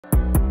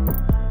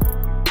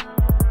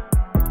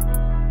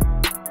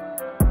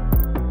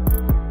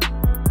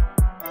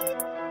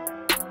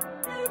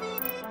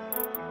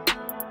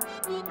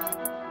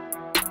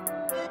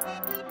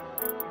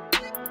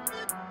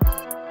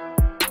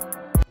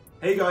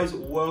Hey guys,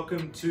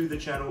 welcome to the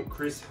channel.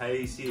 Chris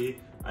Hayes here.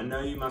 I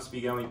know you must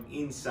be going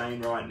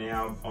insane right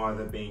now,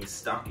 either being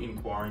stuck in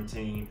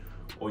quarantine,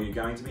 or you're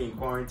going to be in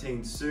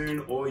quarantine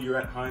soon, or you're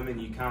at home and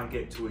you can't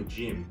get to a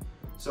gym.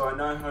 So I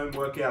know home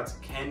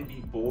workouts can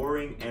be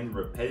boring and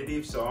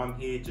repetitive, so I'm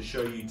here to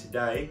show you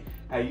today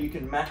how you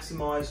can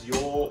maximize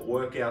your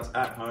workouts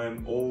at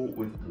home all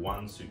with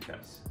one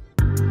suitcase.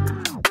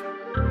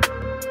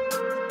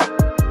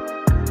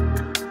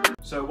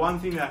 So one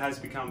thing that has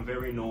become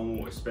very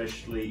normal,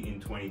 especially in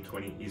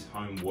 2020, is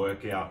home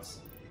workouts.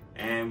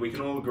 And we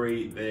can all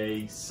agree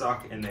they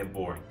suck and they're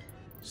boring.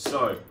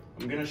 So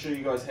I'm gonna show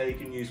you guys how you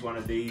can use one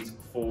of these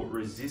for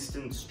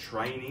resistance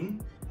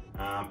training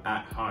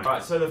at home. All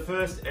right, so the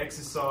first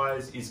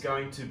exercise is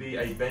going to be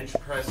a bench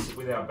press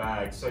with our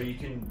bag. So you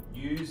can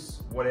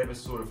use whatever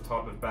sort of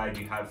type of bag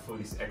you have for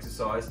this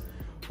exercise.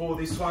 For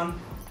this one,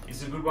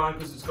 it's a good one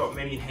because it's got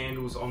many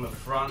handles on the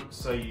front,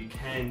 so you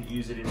can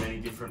use it in many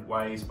different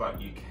ways,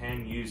 but you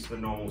can use the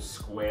normal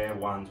square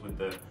ones with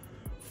the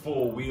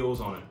 4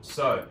 wheels on it.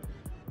 So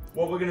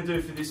what we're going to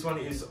do for this one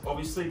is,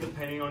 obviously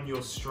depending on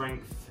your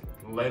strength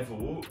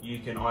level, you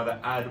can either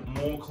add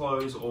more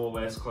clothes or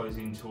less clothes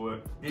into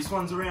it. This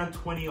one's around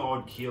 20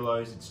 odd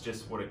kilos. It's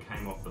just what it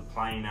came off the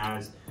plane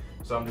as,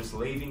 so I'm just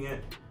leaving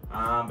it.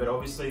 But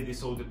obviously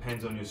this all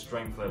depends on your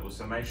strength level,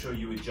 so make sure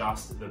you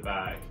adjust the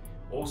bag.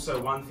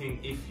 Also, one thing,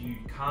 if you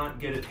can't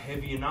get it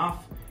heavy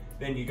enough,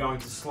 then you're going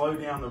to slow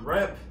down the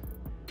rep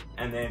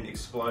and then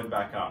explode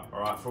back up.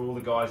 All right, for all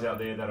the guys out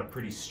there that are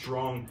pretty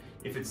strong,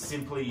 if it's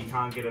simply you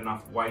can't get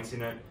enough weight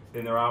in it,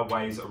 then there are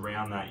ways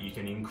around that. You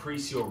can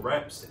increase your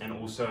reps and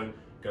also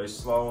go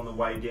slow on the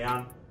way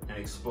down and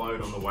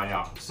explode on the way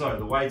up. So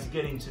the way to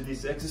get into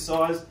this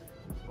exercise,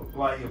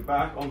 lay your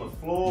back on the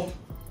floor,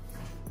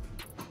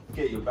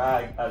 get your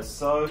bag as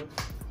so.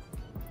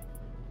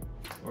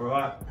 All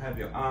right, have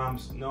your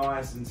arms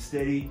nice and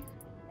steady.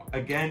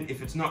 Again,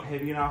 if it's not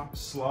heavy enough,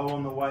 slow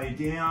on the way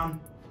down,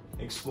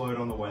 explode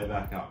on the way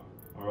back up,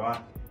 all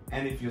right?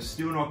 And if you're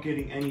still not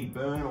getting any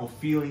burn or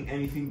feeling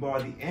anything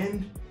by the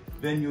end,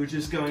 then you're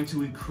just going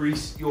to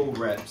increase your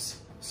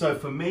reps. So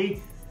for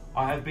me,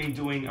 I have been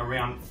doing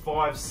around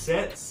 5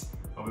 sets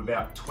of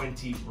about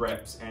 20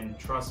 reps, and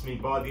trust me,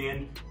 by the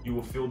end, you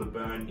will feel the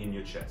burn in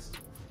your chest.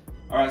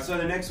 All right, so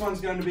the next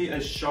one's going to be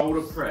a shoulder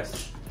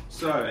press.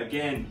 So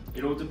again,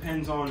 it all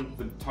depends on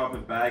the type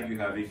of bag you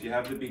have. If you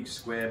have the big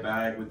square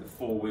bag with the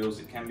 4 wheels,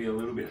 it can be a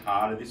little bit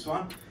harder, this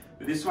one.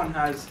 But this one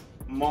has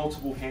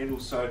multiple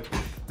handles, so it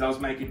does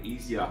make it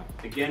easier.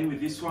 Again, with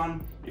this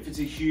one, if it's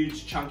a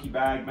huge chunky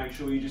bag, make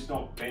sure you're just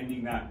not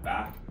bending that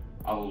back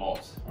a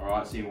lot. All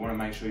right, so you wanna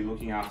make sure you're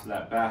looking after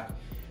that back.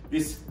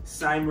 This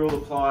same rule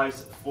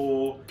applies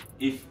for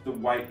if the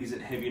weight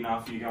isn't heavy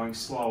enough, you're going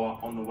slower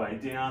on the way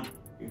down,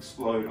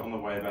 explode on the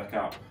way back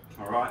up.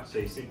 All right, so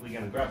you're simply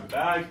going to grab the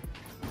bag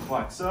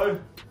like so.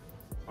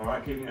 All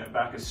right, keeping it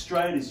back as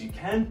straight as you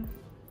can,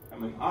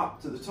 coming up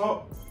to the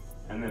top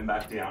and then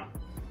back down.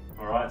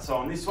 All right, so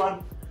on this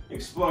one,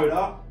 explode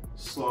up,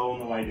 slow on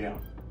the way down.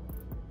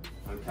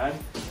 Okay,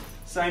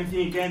 same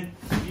thing again.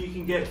 If you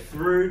can get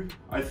through,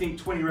 I think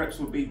 20 reps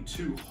would be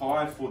too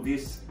high for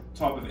this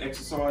type of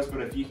exercise,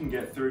 but if you can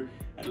get through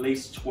at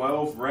least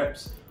 12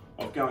 reps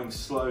of going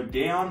slow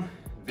down,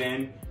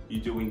 then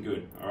you're doing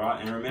good. All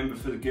right, and remember,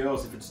 for the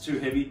girls, if it's too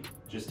heavy,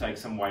 just take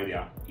some weight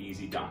out.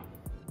 Easy done.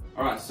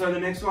 All right, so the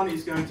next one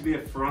is going to be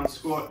a front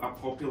squat, a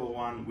popular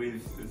one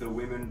with the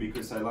women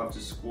because they love to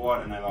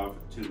squat and they love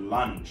to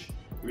lunge.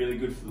 Really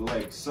good for the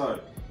legs. So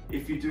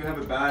if you do have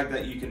a bag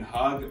that you can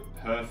hug,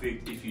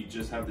 perfect. If you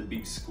just have the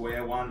big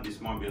square one,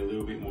 this might be a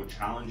little bit more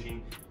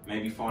challenging.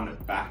 Maybe find a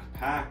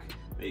backpack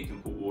that you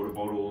can put water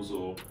bottles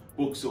or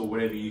books or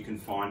whatever you can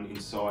find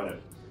inside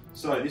it.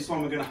 So this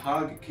one we're going to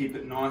hug, keep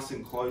it nice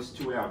and close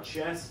to our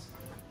chest,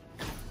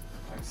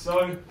 like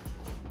so,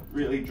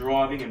 really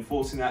driving and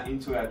forcing that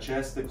into our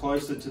chest. The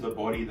closer to the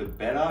body, the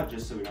better,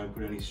 just so we don't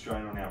put any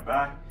strain on our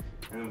back.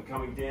 And then we're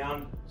coming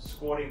down,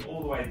 squatting all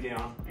the way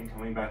down and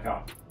coming back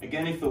up.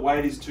 Again, if the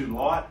weight is too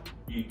light,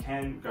 you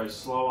can go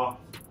slower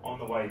on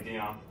the way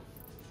down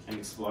and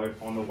explode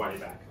on the way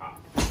back up.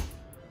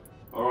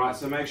 All right,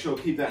 so make sure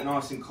keep that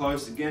nice and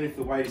close. Again, if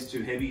the weight is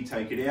too heavy,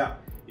 take it out.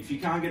 If you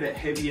can't get it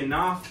heavy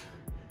enough,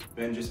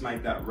 then just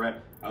make that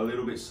rep a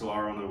little bit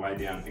slower on the way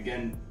down.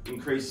 Again,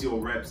 increase your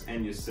reps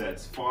and your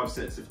sets. 5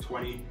 sets of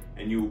 20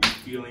 and you will be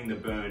feeling the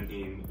burn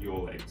in your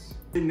legs.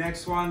 The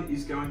next one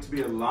is going to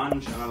be a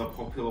lunge, another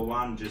popular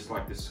one, just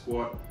like the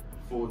squat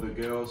for the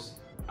girls.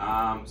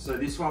 So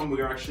this one,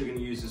 we're actually going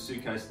to use the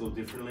suitcase a little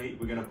differently.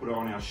 We're going to put it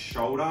on our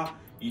shoulder.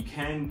 You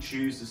can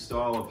choose the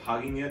style of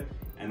hugging it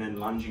and then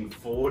lunging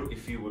forward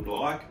if you would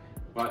like.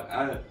 But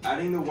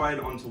adding the weight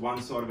onto one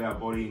side of our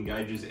body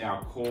engages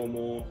our core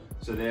more,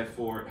 so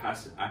therefore it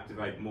has to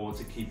activate more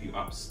to keep you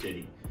up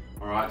steady.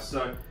 All right,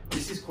 so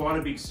this is quite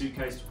a big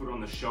suitcase to put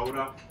on the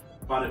shoulder,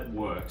 but it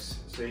works.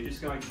 So you're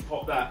just going to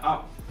pop that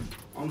up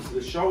onto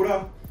the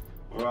shoulder,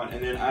 all right,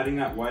 and then adding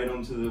that weight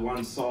onto the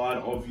one side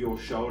of your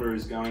shoulder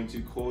is going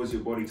to cause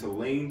your body to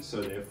lean,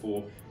 so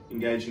therefore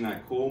engaging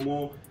that core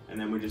more, and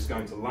then we're just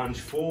going to lunge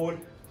forward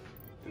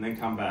and then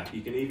come back.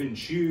 You can even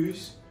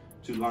choose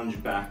to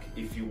lunge back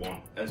if you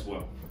want as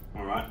well.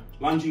 All right,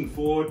 lunging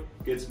forward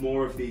gets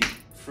more of the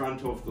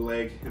front of the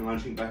leg, and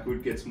lunging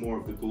backward gets more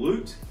of the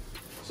glute.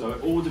 So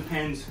it all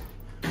depends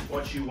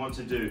what you want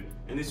to do.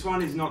 And this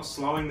one is not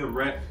slowing the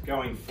rep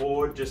going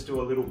forward, just do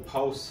a little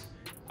pulse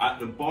at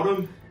the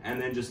bottom and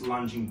then just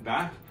lunging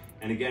back.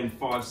 And again,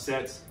 5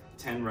 sets,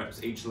 10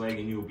 reps each leg,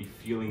 and you'll be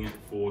feeling it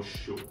for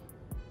sure.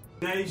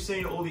 Now you've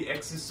seen all the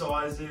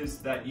exercises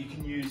that you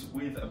can use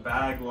with a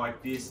bag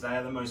like this. They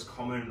are the most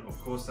common. Of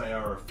course, there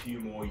are a few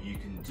more you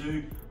can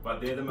do,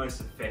 but they're the most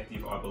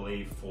effective, I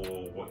believe, for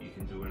what you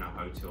can do in a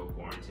hotel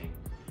quarantine.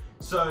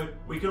 So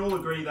we can all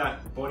agree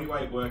that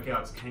bodyweight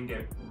workouts can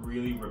get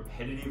really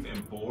repetitive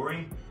and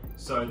boring.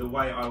 So the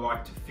way I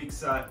like to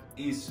fix that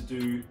is to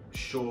do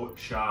short,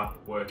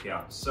 sharp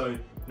workouts. So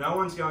no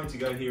one's going to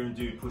go here and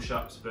do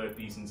push-ups,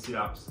 burpees, and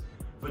sit-ups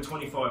for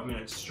 25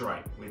 minutes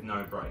straight with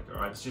no break,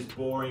 all right? It's just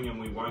boring and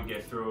we won't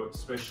get through it,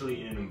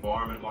 especially in an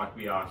environment like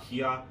we are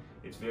here.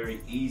 It's very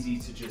easy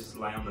to just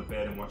lay on the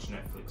bed and watch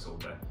Netflix all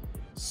day.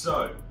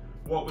 So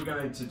what we're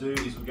going to do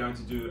is we're going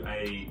to do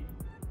a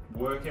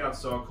workout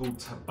style called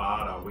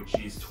Tabata, which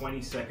is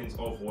 20 seconds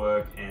of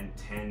work and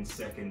 10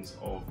 seconds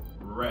of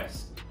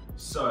rest.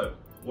 So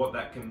what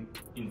that can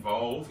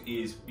involve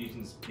is you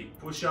can pick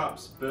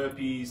push-ups,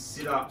 burpees,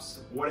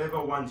 sit-ups,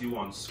 whatever ones you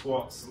want,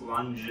 squats,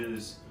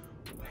 lunges,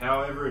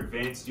 however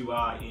advanced you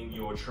are in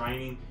your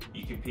training,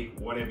 you can pick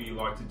whatever you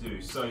like to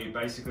do. So you're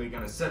basically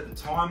going to set the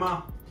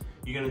timer,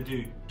 you're going to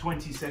do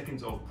 20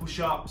 seconds of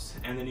push-ups,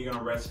 and then you're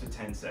going to rest for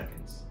 10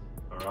 seconds,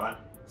 all right?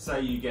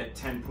 Say you get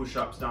 10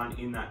 push-ups done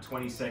in that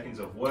 20 seconds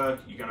of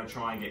work, you're going to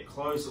try and get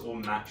close or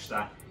match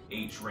that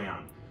each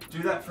round.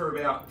 Do that for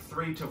about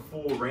 3 to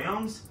 4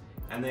 rounds,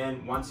 and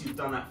then once you've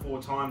done that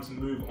 4 times,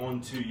 move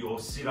on to your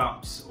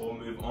sit-ups or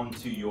move on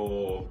to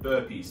your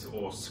burpees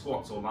or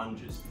squats or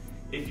lunges.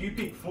 If you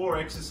pick 4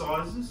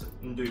 exercises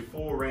and do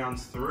 4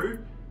 rounds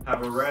through,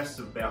 have a rest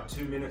of about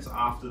 2 minutes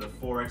after the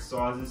 4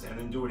 exercises and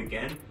then do it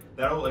again,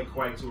 that'll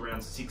equate to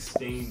around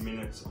 16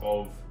 minutes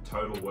of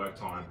total work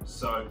time.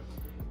 So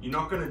you're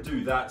not going to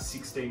do that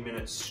 16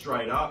 minutes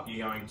straight up,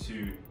 you're going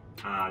to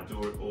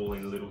do it all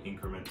in little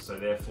increments. So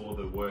therefore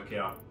the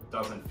workout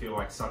doesn't feel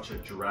like such a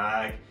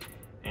drag,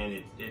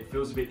 and it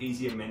feels a bit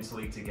easier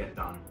mentally to get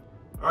done.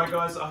 Alright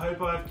guys, I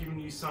hope I've given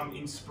you some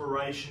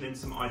inspiration and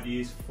some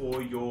ideas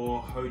for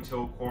your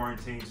hotel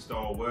quarantine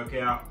style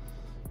workout.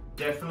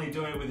 Definitely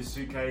doing it with a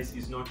suitcase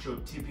is not your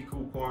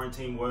typical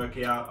quarantine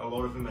workout. A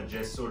lot of them are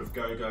just sort of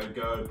go, go,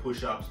 go,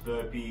 push-ups,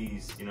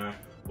 burpees, you know,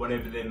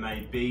 whatever there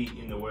may be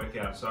in the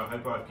workout. So I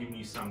hope I've given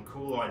you some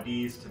cool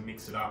ideas to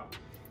mix it up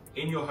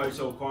in your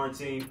hotel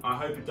quarantine. I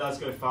hope it does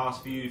go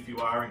fast for you if you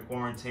are in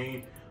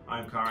quarantine.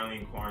 I'm currently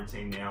in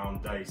quarantine now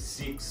on day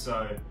 6,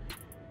 so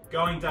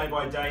going day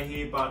by day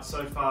here, but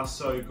so far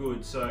so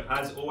good. So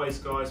as always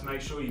guys, make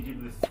sure you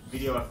give the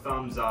video a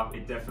thumbs up.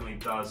 It definitely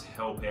does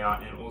help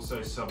out, and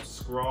also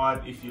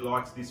subscribe if you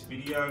liked this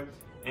video,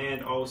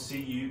 and I'll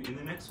see you in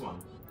the next one.